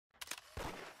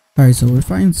Alright, so we're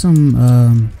fighting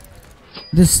some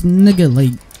this nigga,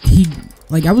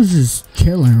 like I was just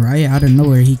chilling, right? Out of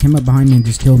nowhere he came up behind me and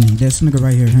just killed me. This nigga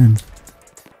right here, him.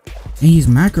 And he's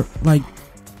macro, like,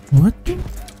 what the?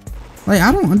 Like,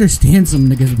 I don't understand some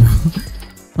niggas, bro.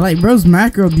 Like, bro's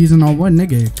macro abusing on one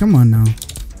nigga. Come on now.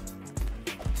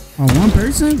 On one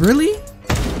person? Really?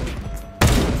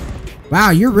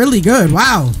 Wow, you're really good.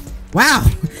 Wow. Wow.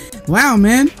 Wow,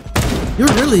 man.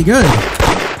 You're really good.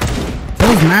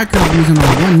 Bro's macro abusing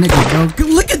on one nigga, bro.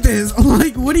 Look at this.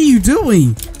 Like, what are you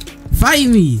doing? Fight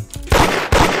me.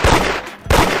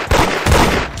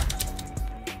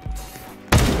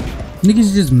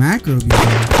 Niggas just macro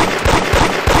abusing.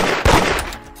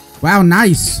 Wow,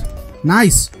 nice.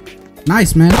 Nice.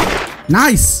 Nice, man.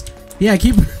 Nice. Yeah,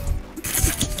 keep...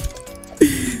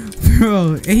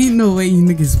 Bro, ain't no way you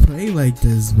niggas play like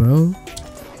this, bro.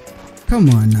 Come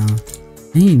on now.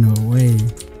 Ain't no way.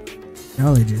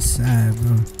 Y'all are just sad,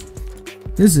 bro.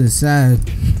 This is sad.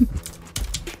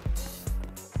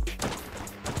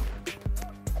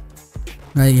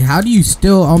 Like, how do you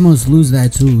still almost lose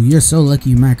that too? You're so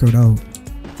lucky you macroed out.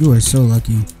 You are so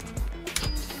lucky.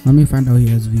 Let me find out he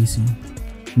has VC.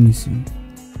 Let me see.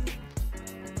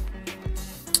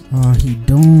 Oh, he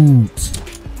don't.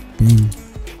 Dang.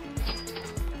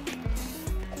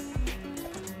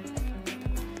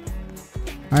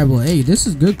 Alright, well, hey, this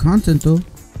is good content though.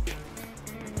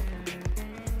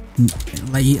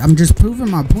 Like, I'm just proving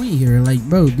my point here. Like,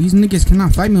 bro, these niggas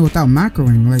cannot fight me without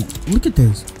macroing. Like, look at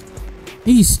this.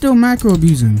 He's still macro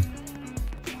abusing.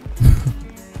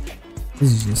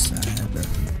 This is just sad, bro.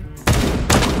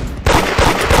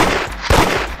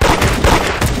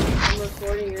 I'm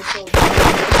recording yourself.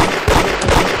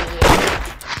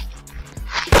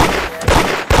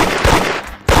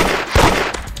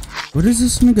 What is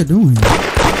this nigga doing?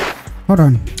 Hold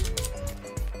on.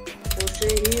 Oh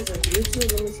shit, he is on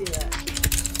YouTube. Let me see that.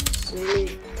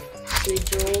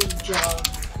 SIgilJah.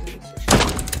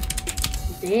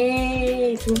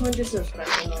 Dang, 200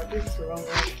 subscribers. No, this is the wrong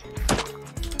one.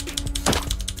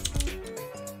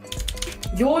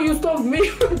 Yo, you stopped me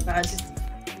from that.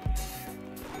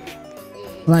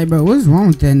 Like, bro, what's wrong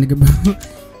with that nigga, bro?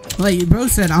 Like, bro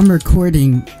said I'm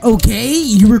recording. Okay,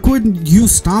 you recording you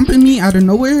stomping me out of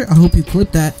nowhere? I hope you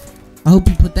clip that. I hope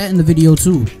you put that in the video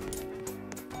too.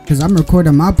 Cause I'm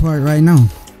recording my part right now.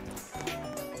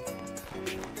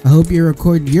 I hope you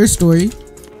record your story.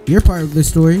 Your part of the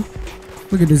story.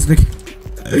 Look at this nigga.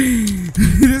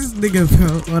 This nigga, bro.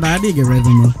 Hold on, I need to get rid of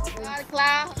him, bro.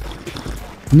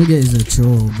 Nigga is a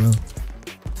troll, bro.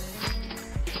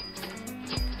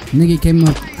 Nigga came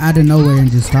up out of nowhere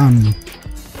and just stomped me.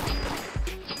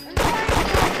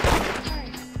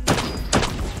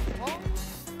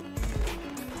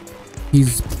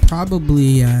 He's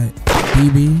probably at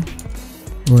BB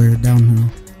or downhill.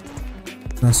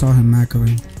 I saw him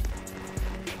macroing.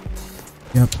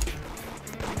 Yep.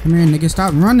 Come here, nigga.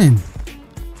 Stop running.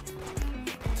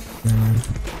 Yeah, right.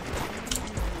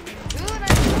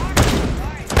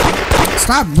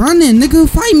 Stop running, nigga.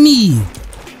 Fight me.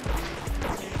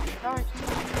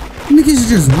 Niggas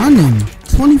just running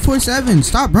 24/7.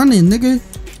 Stop running, nigga.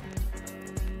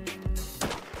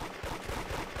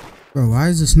 Bro, why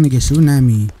is this nigga shooting at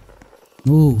me?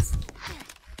 Move.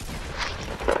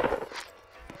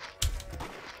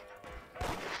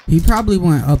 He probably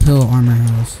went uphill armor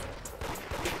house.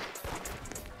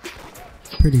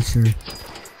 Pretty sure.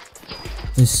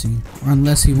 Let's see. Or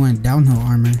unless he went downhill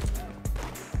armor.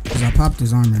 Because I popped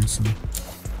his armor, so.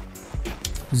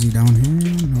 Is he down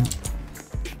here? No.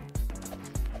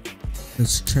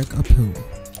 Let's check uphill.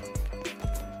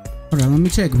 Hold on, let me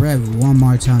check Rev one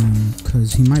more time,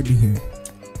 cause he might be here.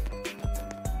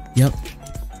 Yep.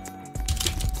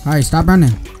 Alright, stop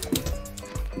running.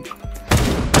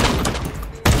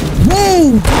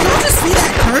 Whoa! Did y'all just see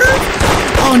that curve?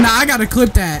 Oh nah, I gotta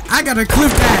clip that. I gotta clip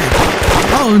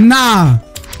that. Oh nah.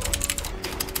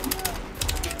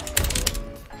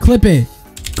 Clip it.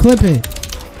 Clip it.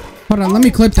 Hold on, let me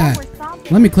clip that.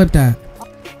 Let me clip that.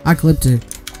 I clipped it.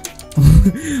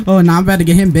 Oh nah, I'm about to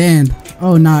get him banned.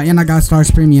 Oh nah, and I got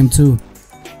Stars Premium too.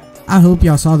 I hope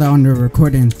y'all saw that on the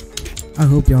recording. I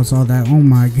hope y'all saw that. Oh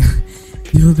my god.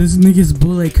 Yo, this nigga's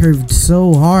bullet curved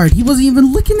so hard. He wasn't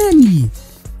even looking at me.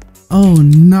 Oh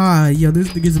nah, yo, this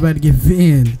nigga's about to get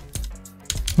banned.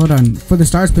 Hold on. For the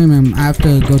Stars Premium, I have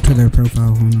to go to their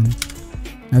profile. Hold on.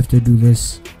 I have to do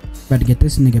this. About to get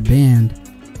this nigga banned.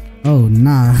 Oh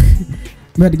nah.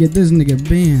 About to get this nigga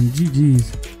banned.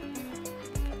 GG's.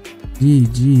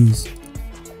 GG's.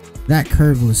 That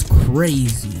curve was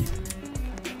crazy.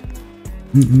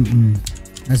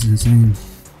 That's insane.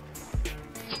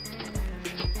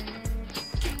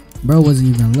 Bro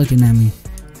wasn't even looking at me.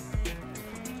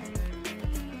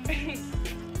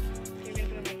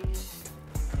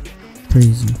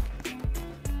 Crazy.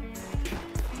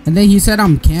 And then he said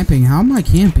I'm camping. How am I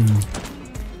camping?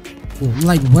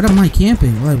 Like, what am I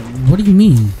camping? Like, what do you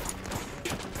mean?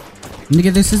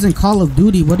 Nigga, this isn't Call of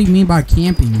Duty. What do you mean by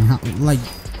camping? How, like,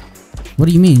 what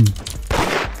do you mean?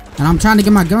 And I'm trying to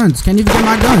get my guns. Can't even get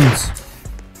my guns.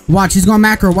 Watch, he's going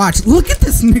macro. Watch. Look at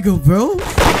this nigga, bro.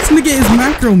 This nigga is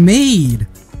macro made.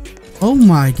 Oh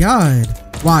my god.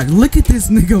 Watch, look at this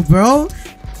nigga, bro.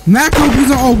 Macro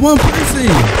bees are all one person.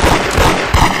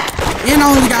 And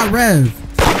I only got Rev.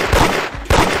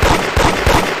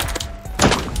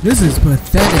 This is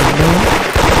pathetic,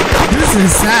 bro. This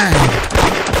is sad.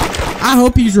 I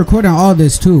hope he's recording all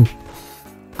this too.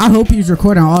 I hope he's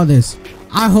recording all this.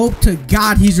 I hope to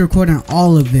God he's recording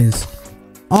all of this.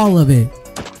 All of it.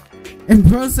 And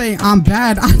bro saying I'm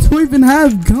bad. I don't even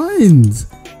have guns.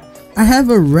 I have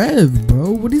a Rev,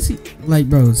 bro. What is he? Like,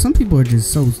 bro, some people are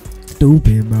just so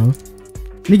stupid, bro.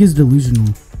 Niggas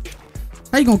delusional.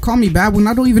 How you gonna call me bad when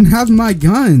I don't even have my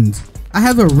guns? I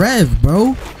have a Rev,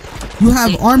 bro. You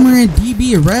have armor and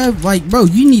DB and Rev. Like, bro,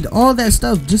 you need all that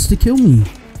stuff just to kill me.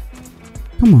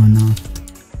 Come on now.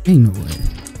 Ain't no way.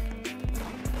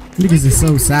 Niggas is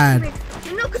so sad.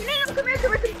 No, come here.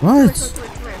 What?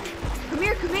 Come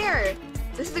here.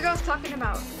 This is the girl I was talking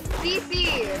about.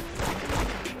 CC.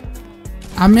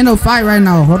 I'm in a fight right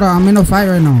now. Hold on. I'm in a fight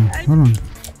right now. Hold on.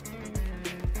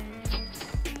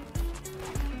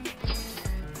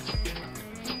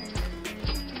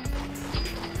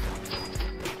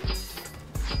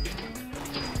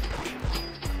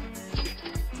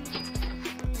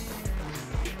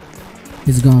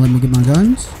 Is he gonna let me get my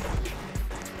guns?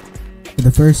 For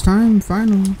the first time,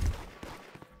 finally.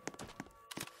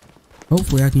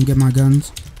 Hopefully I can get my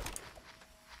guns.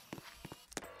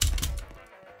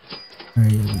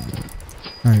 Alright, here we go.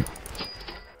 Alright.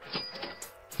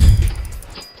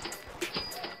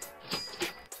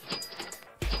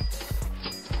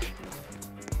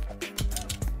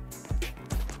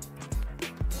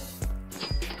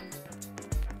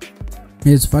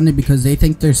 It's funny because they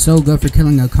think they're so good for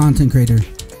killing a content creator.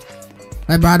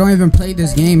 Like, bro, I don't even play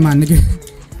this game, my nigga.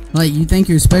 Like, you think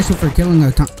you're special for killing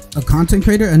a content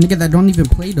creator? A nigga that don't even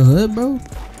play the hood, bro?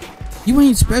 You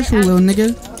ain't special, little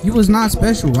nigga. You was not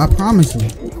special, I promise you.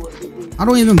 I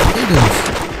don't even play this.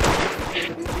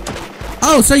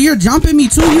 Oh, so you're jumping me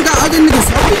too? You got other niggas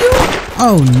helping you?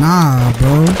 Oh, nah,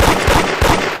 bro.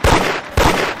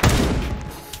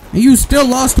 And you still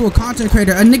lost to a content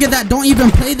creator, a nigga that don't even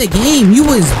play the game. You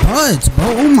was butts, bro.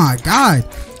 Oh my god.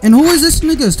 And who is this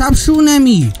nigga? Stop shooting at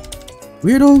me,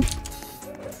 weirdo.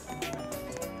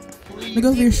 Nigga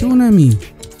over here shooting at me.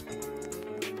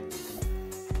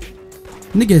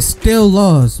 Nigga still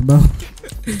lost, bro.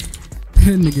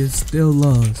 That nigga still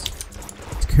lost.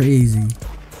 It's crazy.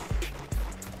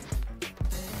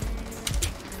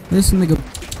 This nigga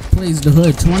plays the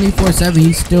hood 24/7.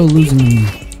 He's still losing to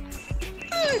me.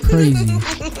 Crazy.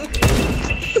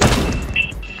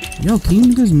 Yo, can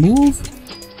you niggas move?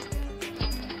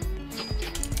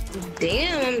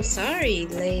 Damn, I'm sorry.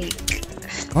 Like,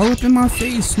 all up in my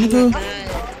face, nigga.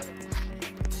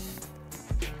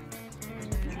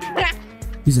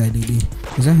 He's IDB.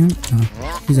 Is that him? No,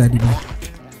 he's IDB.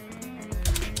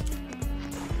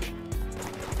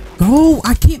 Go!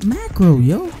 I can't macro,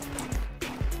 yo.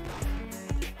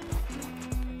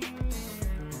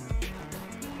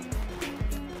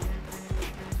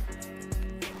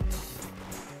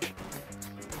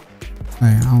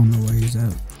 Alright, I don't know where he's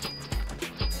at.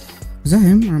 Is that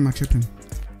him or am I tripping?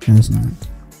 No, it's not.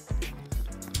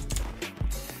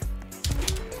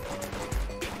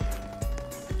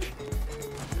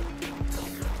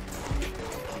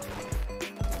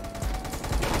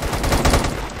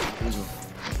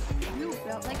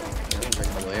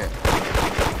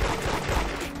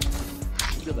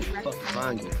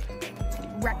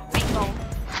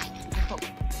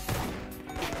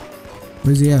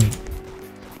 Where's he at?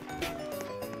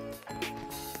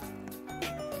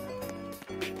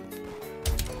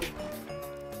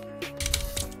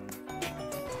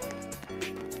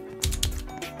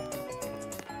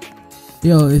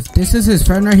 Yo, if this is his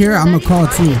friend right here, I'ma call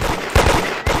too.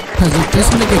 Cause if this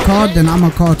nigga get called, then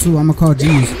I'ma call too. I'ma call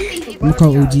G's. I'ma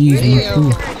call OGs, my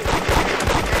crew.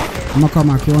 I'ma call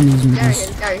my crew on these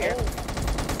niggas.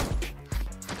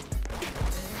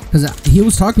 Cause he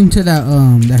was talking to that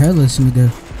the hairless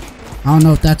nigga. I don't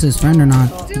know if that's his friend or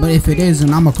not. But if it is,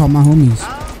 then I'ma call my homies.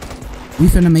 We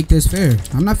finna make this fair.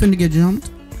 I'm not finna get jumped.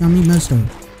 Got me messed up.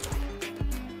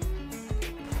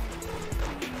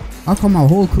 I'll call my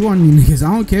whole crew on you niggas.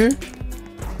 I don't care.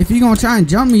 If you gonna try and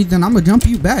jump me, then I'm gonna jump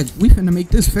you back. We finna make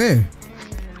this fair.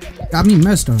 Got me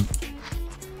messed up.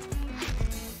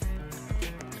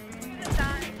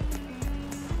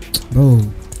 Bro,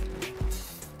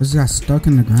 this got stuck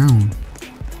in the ground.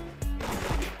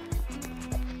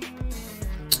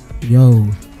 Yo.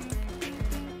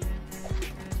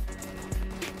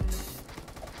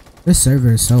 This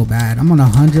server is so bad. I'm on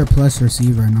 100+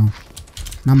 receiver now.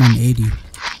 And I'm on 80.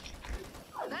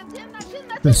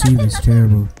 Receiver is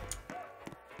terrible.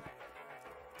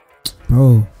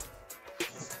 Bro.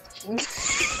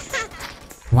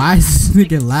 Why is this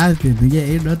nigga laughing? Nigga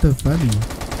ain't nothing funny.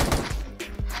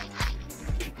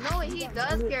 No, he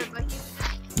does care, but he...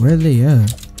 Where are they at?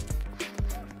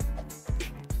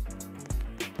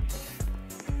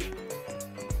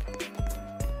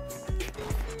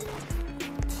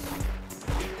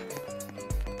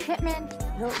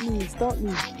 Hitman, help me, stop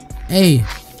me. Hey,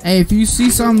 if you see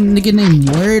some nigga named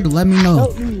Word, let me know.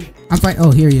 Help me. I'm fighting.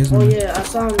 Oh, here he is. Oh Man. yeah, I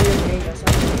saw him the other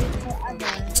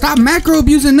day. Stop macro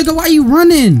abusing, nigga. Why you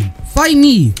running? Fight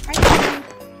me.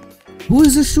 Who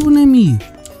is this shooting at me?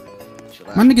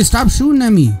 My nigga, stop shooting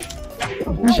at me.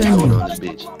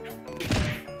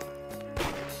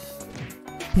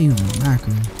 Hey,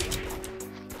 macro.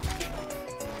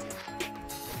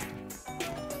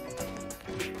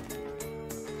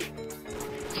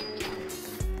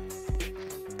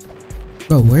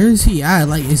 Bro, where is he at?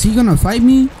 Like, is he gonna fight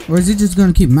me? Or is he just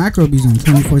gonna keep macro abusing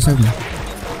 24/7?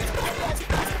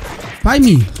 Fight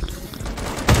me!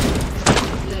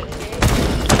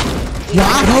 Yo,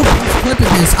 I hope he's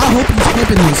clipping this. I hope he's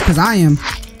clipping this, cause I am.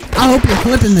 I hope you're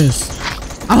clipping this.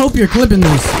 I hope you're clipping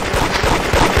this.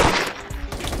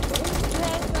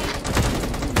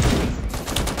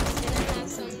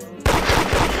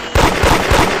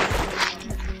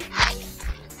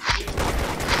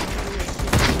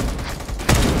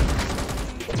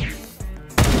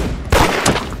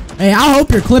 Hey, I hope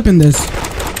you're clipping this.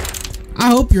 I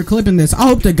hope you're clipping this. I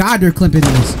hope to God you're clipping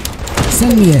this.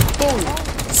 Send me it.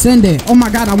 Send it. Oh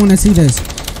my God, I want to see this.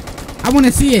 I want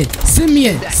to see it. Send me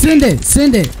it. Send it.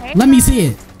 Send it. Let me see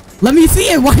it. Let me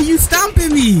see it. Why are you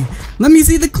stomping me? Let me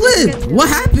see the clip. What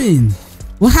happened?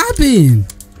 What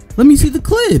happened? Let me see the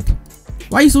clip.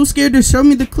 Why are you so scared to show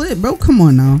me the clip, bro? Come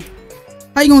on now.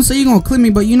 How you gonna say you gonna clip me,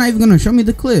 but you're not even gonna show me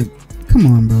the clip? Come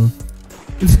on, bro.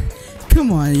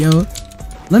 Come on, yo.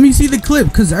 Let me see the clip,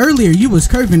 because earlier you was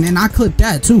curving and I clipped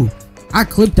that too. I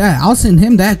clipped that. I'll send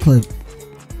him that clip.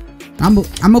 I'm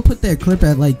gonna put that clip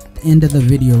at like end of the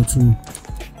video too.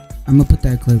 I'm gonna put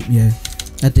that clip, yeah,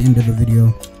 at the end of the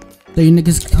video. So you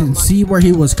niggas can see where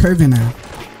he was curving at.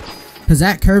 Because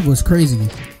that curve was crazy.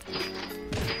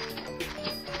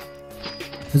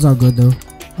 It's all good though.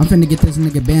 I'm finna get this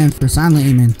nigga banned for silent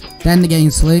aiming. That nigga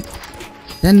ain't slick.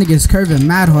 That nigga's curving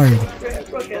mad hard.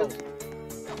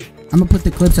 I'm gonna put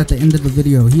the clips at the end of the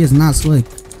video. He is not slick.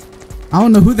 I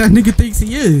don't know who that nigga thinks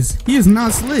he is. He is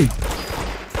not slick.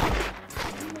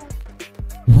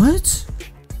 What?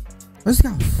 I just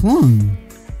got flung.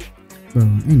 Bro,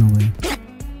 ain't no way.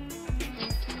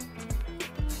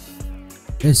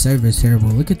 This server is terrible.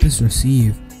 Look at this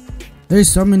receive. There's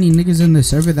so many niggas in the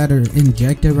server that are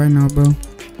injected right now, bro.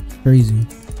 Crazy.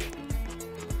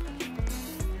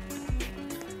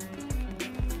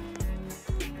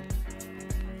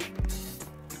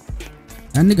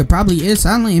 That nigga probably is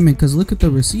silent aiming because look at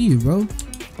the receive, bro.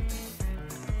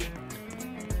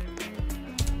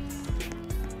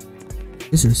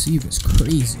 This receive is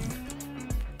crazy.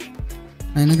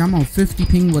 Hey, nigga, I'm on 50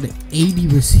 ping with an 80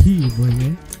 receive, boy.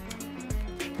 Yeah?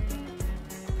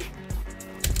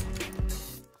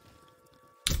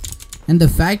 And the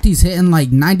fact he's hitting like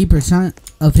 90%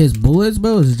 of his bullets,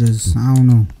 bro, is just, I don't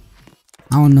know.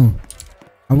 I don't know.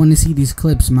 I want to see these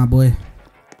clips, my boy.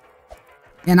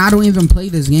 And I don't even play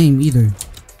this game either.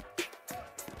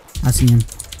 I see him.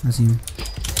 I see him.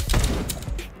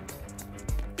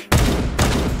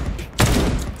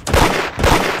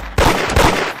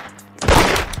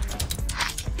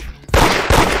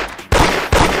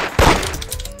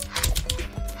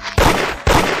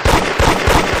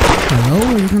 Hello?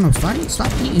 Are you gonna fight?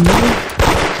 Stop eating,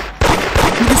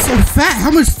 nigga. You're so fat.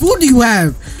 How much food do you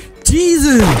have?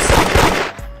 Jesus.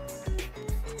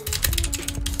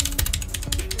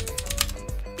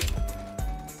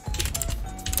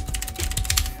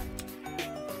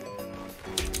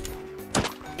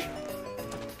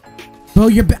 Bro,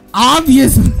 you're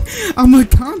obvious. I'm a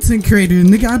content creator,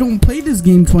 nigga. I don't play this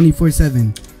game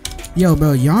 24/7. Yo,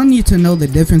 bro, y'all need to know the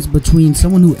difference between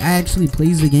someone who actually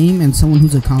plays the game and someone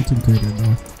who's a content creator,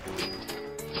 bro.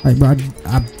 Like, bro,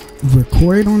 I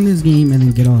record on this game and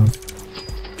then get off.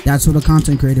 That's what a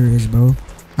content creator is, bro.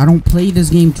 I don't play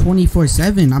this game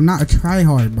 24/7. I'm not a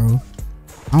tryhard, bro.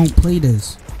 I don't play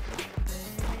this.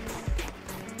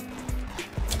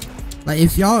 Like,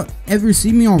 if y'all ever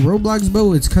see me on Roblox,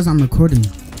 bro, it's because I'm recording.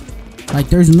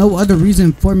 Like, there's no other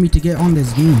reason for me to get on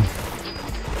this game.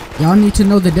 Y'all need to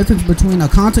know the difference between a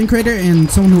content creator and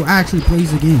someone who actually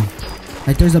plays the game.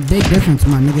 Like, there's a big difference,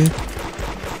 my nigga.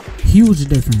 Huge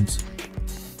difference.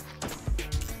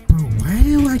 Bro, why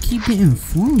do I keep getting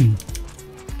flung?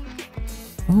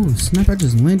 Oh, snap, I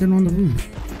just landed on the roof.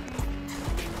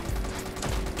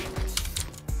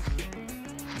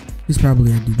 He's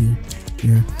probably at DB.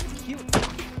 Yeah.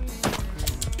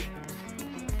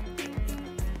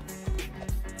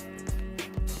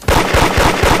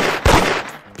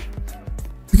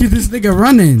 Look at this nigga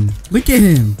running. Look at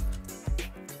him.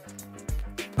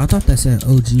 I thought that said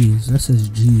OGs. That says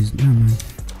G's. Never mind.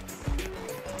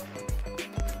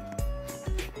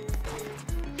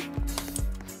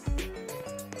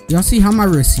 Y'all see how my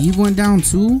receive went down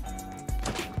too?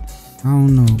 I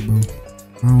don't know, bro.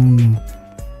 I don't know.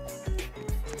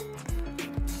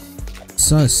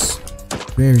 Sus.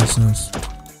 Very sus.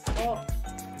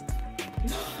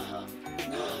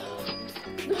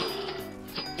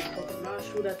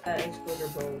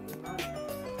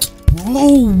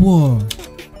 Bro,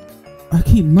 I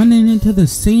keep running into the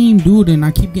same dude and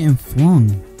I keep getting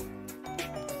flung.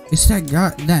 It's that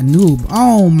guy, that noob.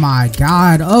 Oh my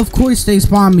god. Of course they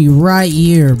spawn me right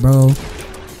here, bro.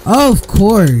 Of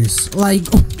course. Like,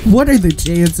 what are the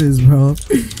chances, bro?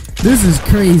 This is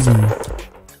crazy.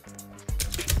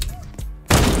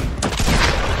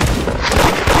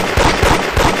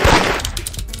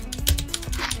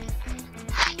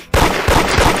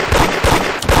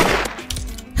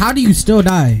 How do you still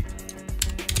die?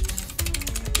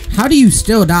 How do you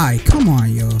still die? Come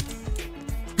on, yo.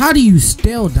 How do you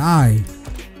still die?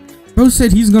 Bro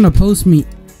said he's gonna post me.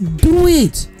 Do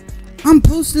it! I'm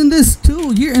posting this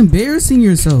too. You're embarrassing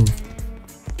yourself.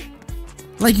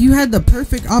 Like, you had the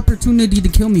perfect opportunity to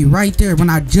kill me right there when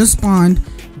I just spawned,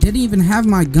 didn't even have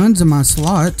my guns in my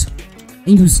slot,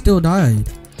 and you still died.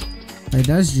 Like,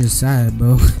 that's just sad,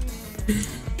 bro.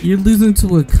 You're losing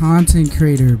to a content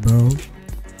creator, bro.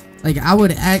 Like, I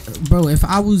would act, bro, if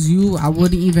I was you, I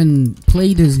wouldn't even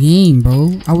play this game,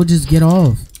 bro. I would just get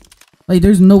off. Like,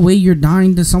 there's no way you're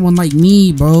dying to someone like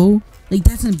me, bro. Like,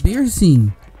 that's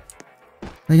embarrassing.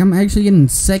 Like, I'm actually getting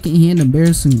secondhand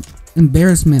embarrassment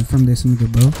from this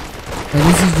nigga, bro. Like,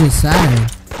 this is just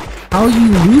sad. How are you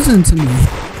losing to me?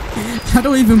 I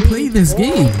don't even play this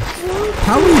game.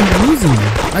 How are you losing?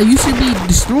 Like, you should be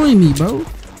destroying me, bro.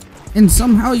 And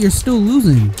somehow you're still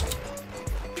losing.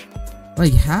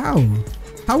 Like, how?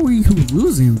 How are you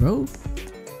losing, bro?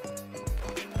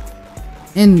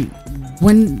 And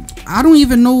when I don't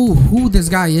even know who this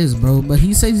guy is, bro, but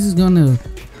he says he's gonna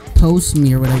post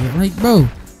me or whatever. Like, bro,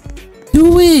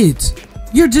 do it.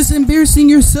 You're just embarrassing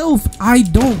yourself. I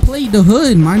don't play the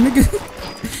hood, my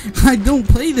nigga. I don't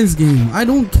play this game. I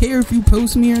don't care if you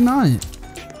post me or not.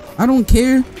 I don't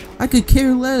care. I could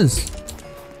care less.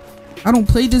 I don't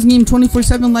play this game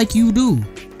 24/7 like you do.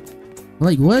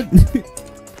 Like, what?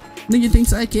 Nigga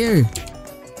thinks I care.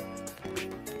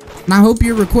 And I hope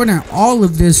you're recording all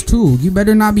of this too. You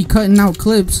better not be cutting out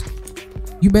clips.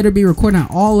 You better be recording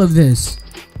all of this.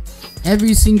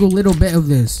 Every single little bit of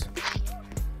this.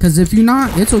 Because if you're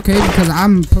not, it's okay, because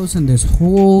I'm posting this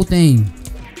whole thing.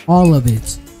 All of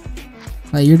it.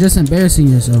 Like, you're just embarrassing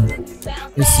yourself.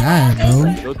 It's sad,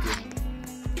 bro.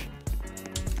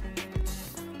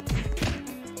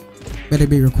 Better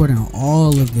be recording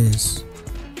all of this.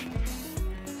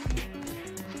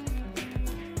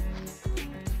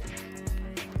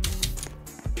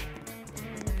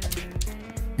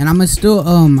 And I'ma still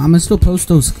post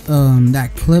those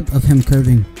that clip of him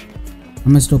curving.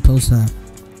 I'ma still post that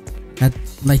at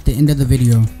like the end of the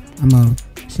video. I'ma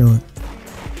show it.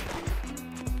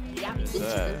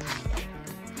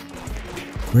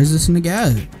 Where's this nigga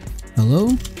at?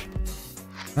 Hello?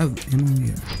 I have ammo,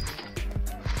 yeah.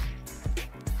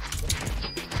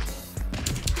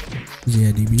 Is he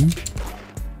at DB?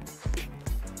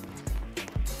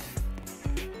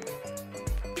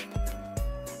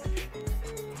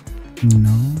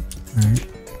 No. Alright.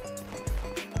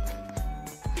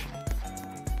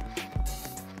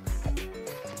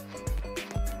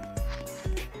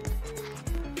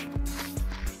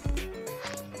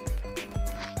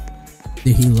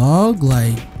 Did he log?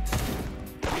 Like,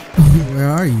 where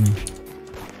are you?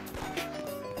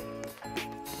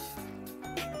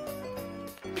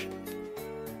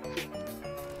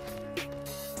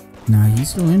 Nah, he's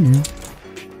still in there.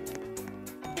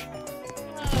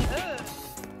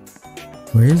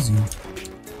 Where is he?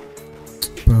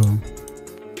 Bro.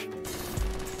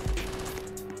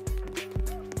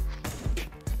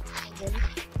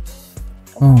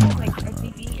 Oh my like god.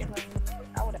 SCV and like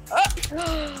I would have.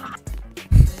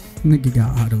 Nigga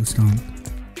got auto stomped.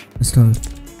 That's tough.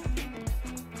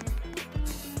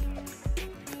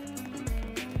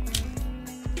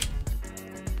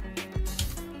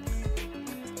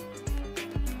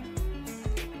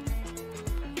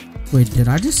 Wait, did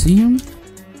I just see him?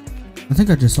 I think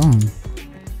I just saw him.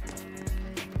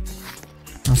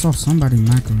 I saw somebody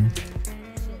macro.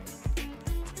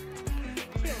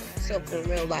 So in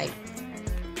real life.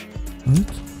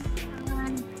 What?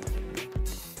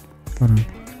 Hold on.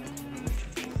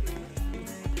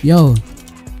 Yo,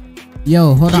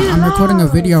 hold on. I'm recording a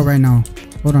video right now.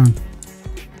 Hold on.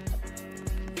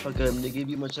 Okay, I'm gonna give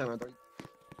you my channel.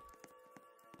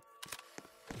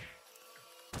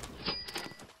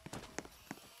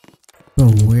 Bro,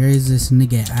 where is this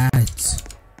nigga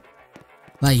at?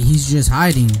 Like, he's just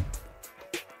hiding.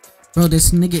 Bro, this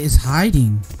nigga is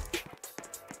hiding.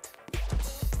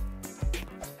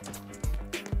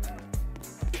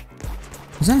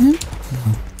 Is that him?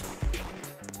 No.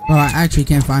 Bro, I actually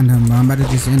can't find him, bro. I'm about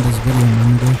to just end this video, my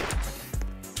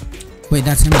nigga. Wait,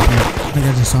 that's him. I think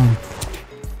I just saw him.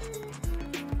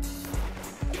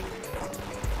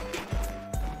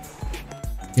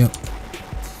 Yep.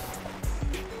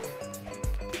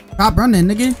 Stop running,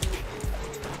 nigga.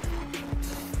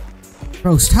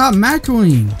 Bro, stop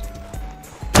macroing.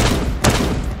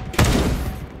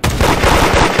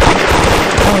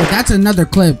 Oh, that's another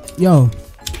clip. Yo.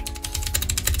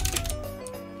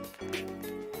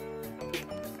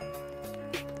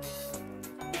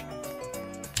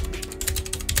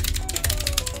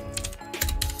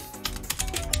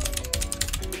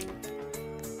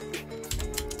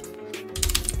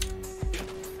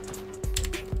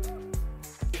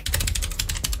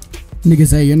 Nigga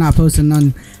say you're not posting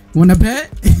none. Wanna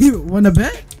bet? Wanna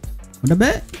bet? Wanna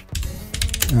bet?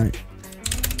 Alright.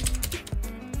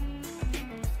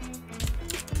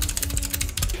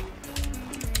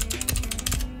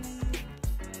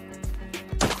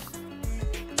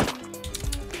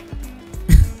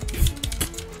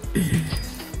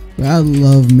 I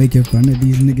love making fun of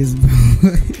these niggas,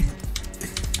 bro.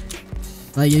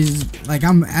 Like, it's like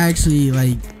I'm actually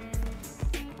like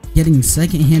getting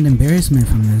secondhand embarrassment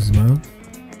from this, bro.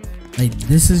 Like,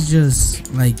 this is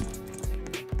just like,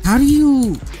 how do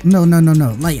you no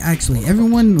like, actually,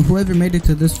 everyone, whoever made it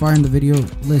to this far in the video,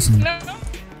 listen.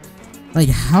 Like,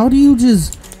 how do you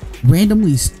just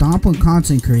randomly stomp a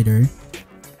content creator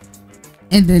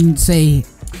and then say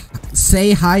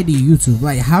hi to YouTube?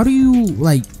 Like, how do you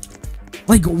like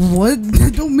what?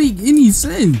 That don't make any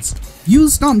sense. You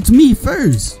stomped me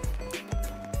first.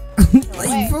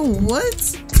 Like, bro, what?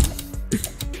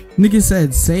 Nigga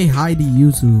said say hi to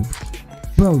YouTube.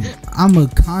 Bro, I'm a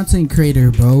content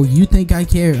creator, bro. You think I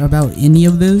care about any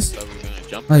of this?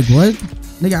 Like, what?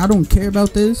 Nigga, I don't care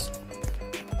about this.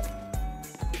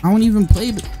 I don't even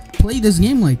play this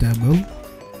game like that, bro.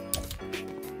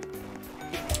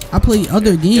 I play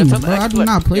other games, bro. I do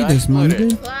not play this, my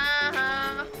nigga.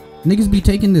 Niggas be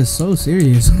taking this so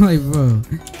serious. Like, bro,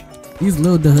 these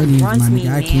little Dahoodies, my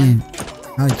nigga.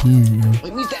 I can't, yo.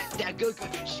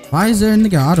 Why is there a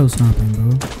nigga auto stomping,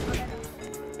 bro?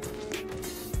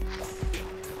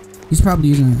 He's probably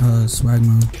using swag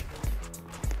mode.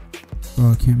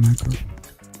 Oh, I can't macro.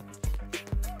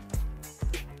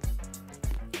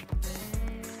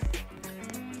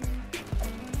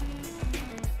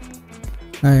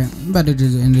 Alright, I'm about to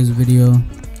just end this video.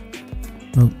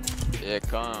 Oh. Yeah,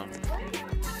 come.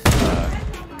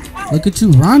 Look at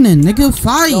you running, nigga.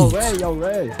 Fight! Yo,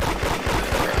 Ray.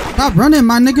 Stop running,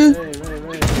 my nigga. Ray.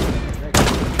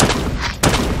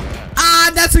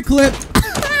 Ah, that's a clip.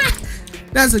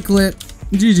 That's a clip.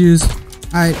 GG's.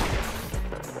 Alright.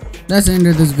 That's the end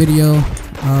of this video.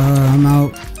 I'm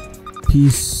out.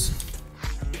 Peace.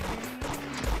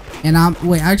 And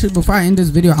wait, actually, before I end this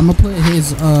video, I'm gonna put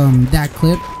his that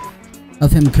clip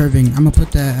of him curving. I'm gonna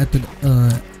put that at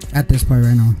the at this part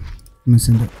right now. I'm gonna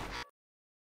send it.